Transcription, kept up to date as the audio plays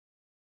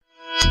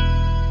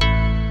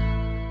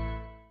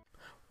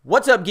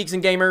What's up, geeks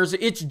and gamers?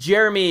 It's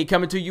Jeremy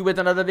coming to you with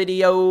another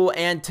video,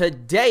 and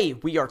today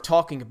we are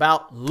talking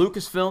about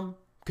Lucasfilm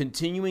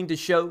continuing to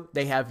show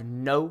they have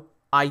no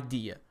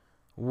idea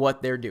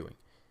what they're doing.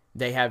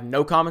 They have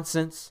no common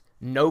sense,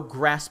 no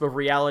grasp of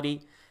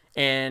reality,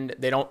 and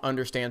they don't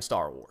understand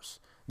Star Wars.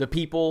 The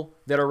people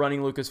that are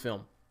running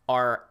Lucasfilm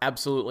are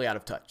absolutely out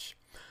of touch.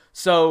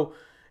 So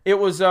it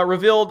was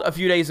revealed a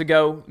few days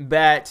ago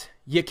that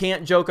you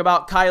can't joke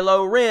about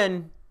Kylo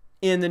Ren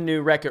in the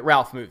new Wreck-It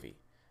Ralph movie.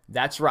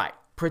 That's right.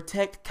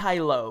 Protect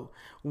Kylo.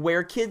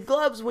 Wear kid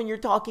gloves when you're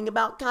talking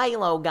about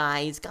Kylo,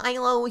 guys.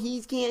 Kylo,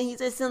 he's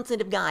a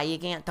sensitive guy. You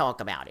can't talk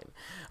about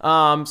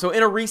him. So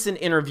in a recent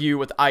interview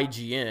with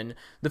IGN,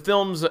 the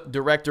film's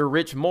director,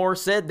 Rich Moore,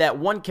 said that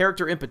one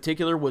character in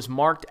particular was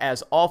marked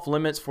as off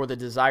limits for the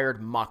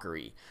desired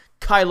mockery.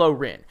 Kylo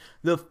Ren,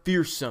 the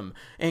fearsome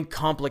and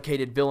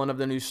complicated villain of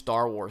the new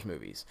Star Wars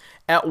movies.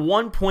 At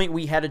one point,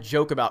 we had a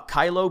joke about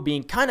Kylo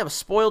being kind of a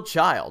spoiled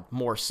child,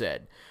 Moore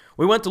said.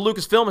 We went to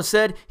Lucasfilm and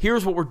said,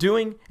 here's what we're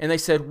doing. And they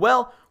said,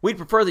 well, we'd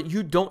prefer that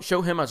you don't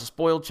show him as a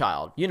spoiled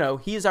child. You know,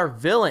 he's our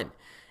villain.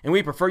 And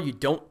we prefer you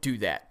don't do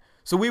that.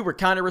 So we were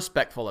kind of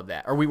respectful of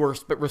that. Or we were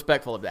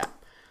respectful of that.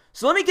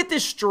 So let me get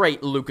this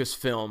straight,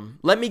 Lucasfilm.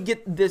 Let me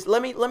get this.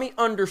 Let me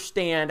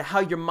understand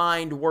how your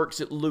mind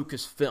works at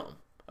Lucasfilm.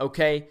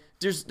 Okay?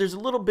 There's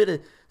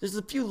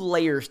a few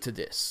layers to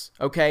this.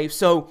 Okay?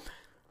 So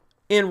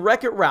in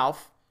Wreck-It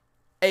Ralph,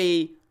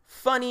 a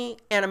funny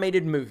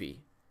animated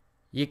movie,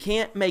 you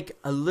can't make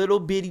a little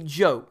bitty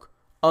joke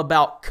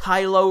about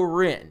Kylo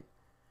Ren.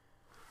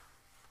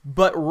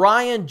 But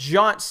Rian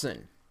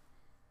Johnson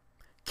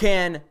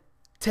can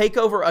take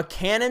over a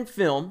canon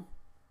film.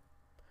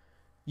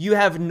 You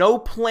have no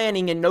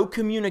planning and no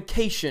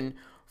communication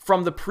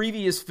from the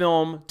previous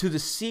film to the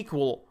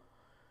sequel.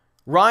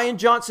 Rian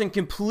Johnson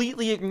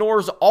completely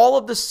ignores all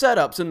of the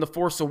setups in The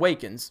Force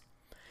Awakens.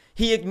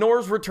 He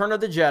ignores Return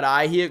of the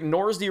Jedi. He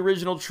ignores the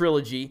original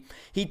trilogy.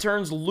 He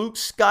turns Luke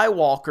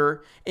Skywalker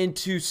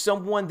into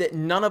someone that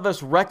none of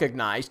us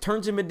recognize.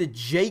 Turns him into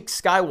Jake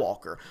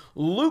Skywalker.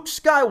 Luke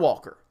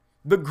Skywalker,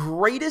 the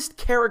greatest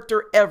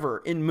character ever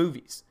in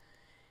movies.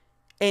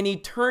 And he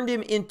turned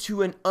him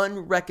into an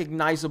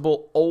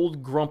unrecognizable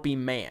old grumpy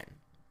man.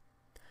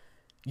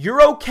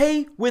 You're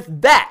okay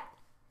with that.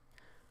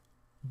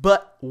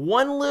 But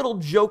one little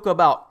joke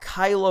about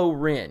Kylo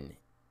Ren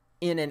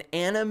in an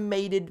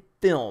animated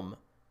film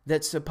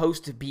that's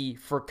supposed to be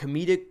for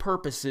comedic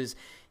purposes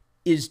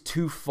is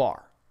too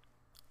far.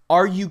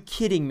 Are you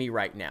kidding me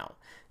right now?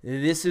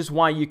 This is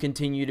why you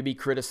continue to be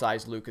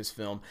criticized,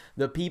 Lucasfilm.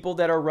 The people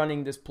that are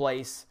running this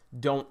place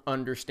don't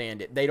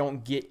understand it. They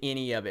don't get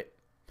any of it.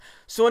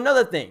 So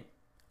another thing,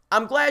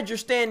 I'm glad you're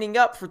standing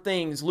up for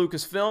things,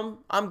 Lucasfilm.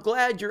 I'm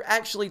glad you're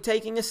actually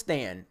taking a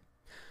stand.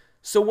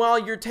 So while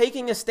you're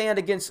taking a stand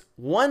against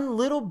one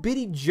little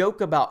bitty joke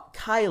about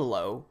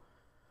Kylo,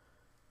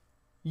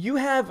 you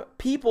have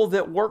people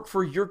that work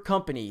for your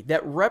company,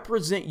 that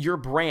represent your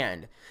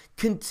brand,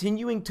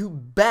 continuing to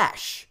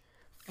bash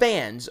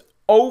fans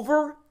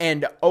over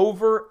and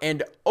over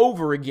and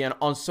over again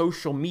on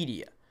social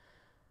media.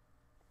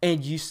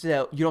 And you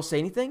don't say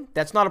anything?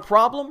 That's not a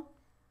problem?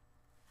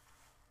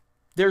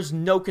 There's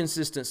no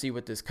consistency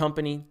with this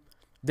company.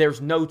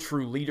 There's no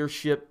true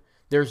leadership.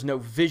 There's no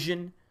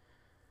vision.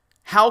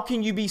 How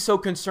can you be so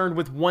concerned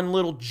with one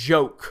little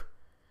joke?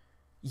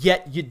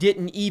 Yet you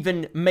didn't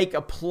even make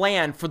a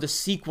plan for the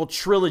sequel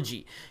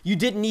trilogy. You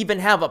didn't even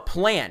have a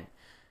plan.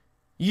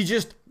 You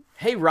just,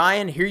 hey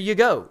Ryan, here you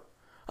go.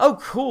 Oh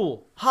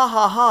cool, ha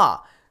ha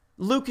ha.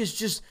 Luke is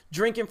just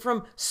drinking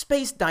from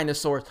space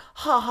dinosaurs.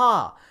 Ha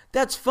ha,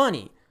 that's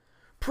funny.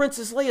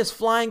 Princess Leia's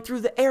flying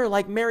through the air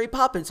like Mary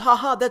Poppins. Ha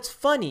ha, that's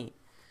funny.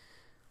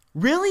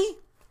 Really?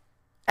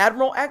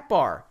 Admiral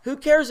Akbar, who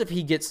cares if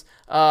he gets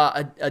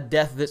a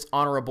death that's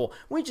honorable?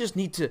 We just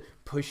need to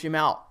push him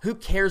out. Who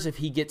cares if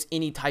he gets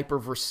any type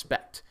of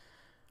respect?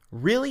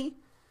 Really?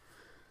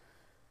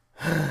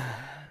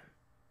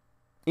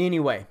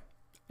 Anyway,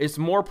 it's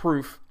more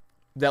proof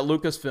that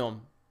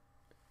Lucasfilm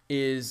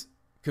is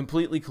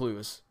completely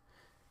clueless.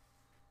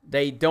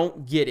 They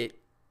don't get it.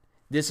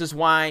 This is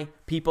why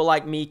people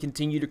like me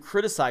continue to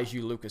criticize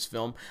you,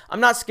 Lucasfilm. I'm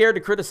not scared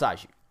to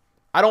criticize you.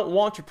 I don't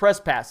want your press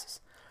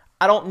passes.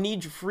 I don't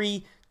need your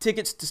free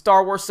tickets to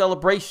Star Wars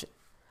Celebration.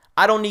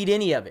 I don't need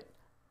any of it.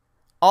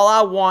 All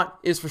I want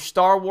is for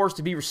Star Wars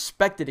to be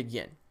respected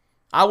again.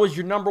 I was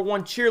your #1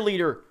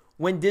 cheerleader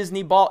when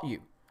Disney bought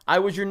you. I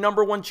was your #1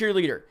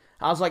 cheerleader.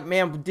 I was like,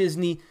 man,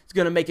 Disney is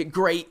going to make it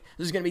great.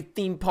 There's going to be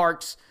theme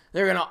parks.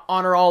 They're going to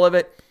honor all of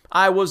it.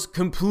 I was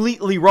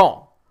completely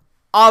wrong,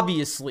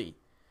 obviously.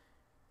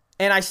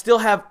 And I still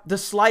have the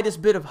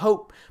slightest bit of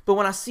hope. But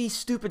when I see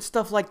stupid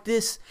stuff like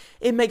this,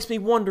 it makes me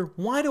wonder,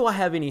 why do I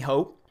have any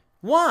hope?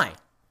 Why?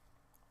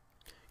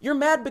 You're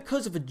mad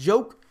because of a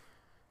joke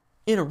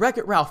in a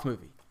Wreck-It Ralph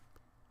movie.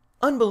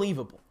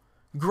 Unbelievable.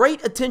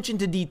 Great attention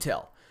to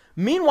detail.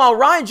 Meanwhile,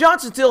 Rian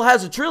Johnson still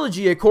has a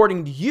trilogy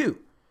according to you.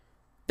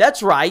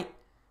 That's right.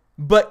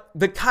 But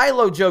the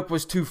Kylo joke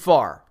was too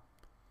far.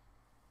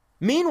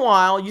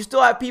 Meanwhile, you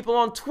still have people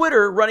on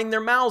Twitter running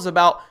their mouths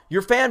about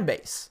your fan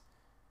base.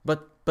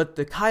 But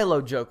the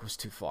Kylo joke was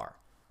too far.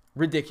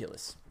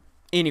 Ridiculous.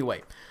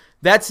 Anyway,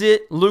 that's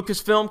it.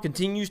 Lucasfilm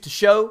continues to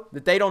show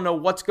that they don't know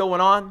what's going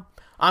on.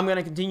 I'm going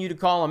to continue to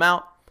call them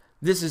out.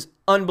 This is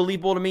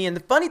unbelievable to me. And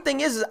the funny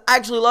thing is I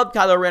actually loved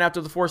Kylo Ren after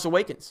The Force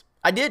Awakens.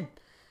 I did.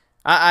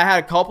 I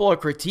had a couple of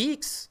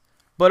critiques.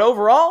 But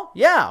overall,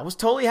 yeah, I was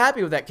totally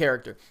happy with that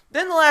character.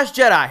 Then The Last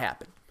Jedi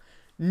happened.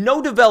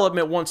 No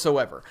development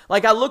whatsoever.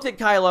 Like, I looked at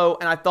Kylo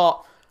and I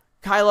thought,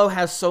 Kylo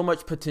has so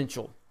much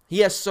potential. He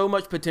has so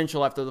much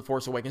potential after The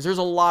Force Awakens. There's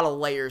a lot of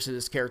layers to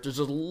this character. There's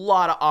a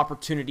lot of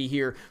opportunity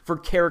here for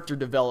character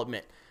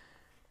development.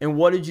 And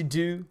what did you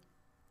do?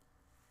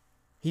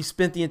 He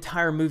spent the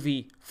entire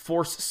movie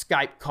Force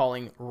Skype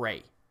calling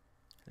Rey.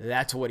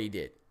 That's what he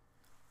did.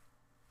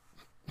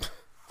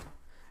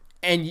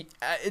 And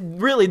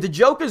really, the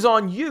joke is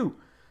on you.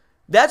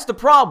 That's the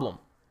problem.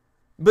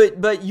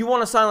 But you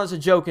want to silence a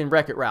joke and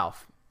Wreck-It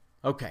Ralph.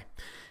 Okay.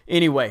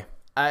 Anyway,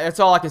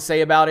 that's all I can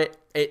say about it.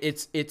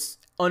 It's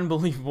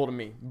unbelievable to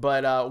me.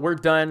 But we're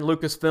done.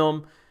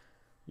 Lucasfilm,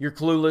 you're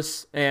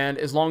clueless. And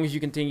as long as you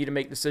continue to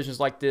make decisions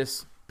like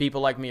this,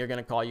 people like me are going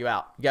to call you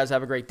out. You guys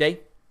have a great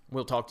day.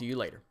 We'll talk to you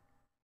later.